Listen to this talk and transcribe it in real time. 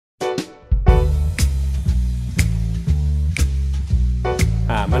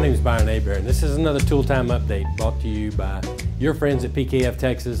name is Byron Hebert, and this is another Tool Time Update brought to you by your friends at PKF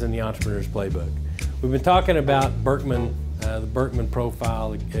Texas and the Entrepreneur's Playbook. We've been talking about Birkman, the Birkman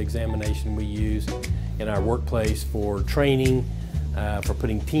profile examination we use in our workplace for training, for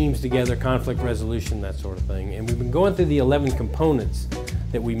putting teams together, conflict resolution, that sort of thing. And we've been going through the 11 components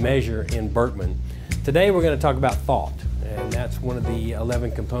that we measure in Birkman. Today we're going to talk about thought, and that's one of the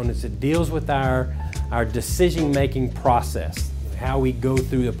 11 components that deals with our decision-making process, how we go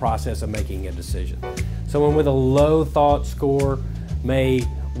through the process of making a decision. Someone with a low thought score may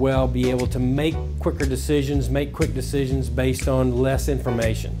well be able to make quicker decisions, make quick decisions based on less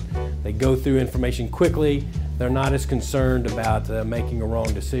information. They go through information quickly, they're not as concerned about making a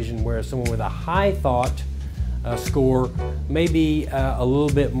wrong decision, whereas someone with a high thought score may be a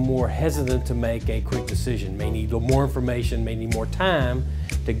little bit more hesitant to make a quick decision, may need more information, may need more time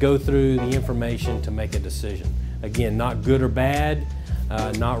to go through the information to make a decision. Again, not good or bad,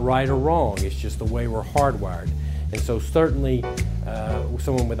 not right or wrong, it's just the way we're hardwired. And so certainly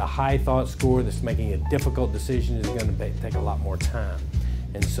someone with a high thought score that's making a difficult decision is going to take a lot more time.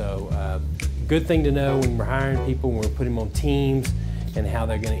 And so good thing to know when we're hiring people, when we're putting them on teams, and how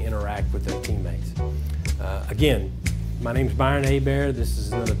they're going to interact with their teammates. Again, my name is Byron Hebert. This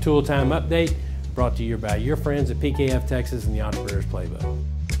is another Tool Time Update brought to you by your friends at PKF Texas and the Entrepreneur's Playbook.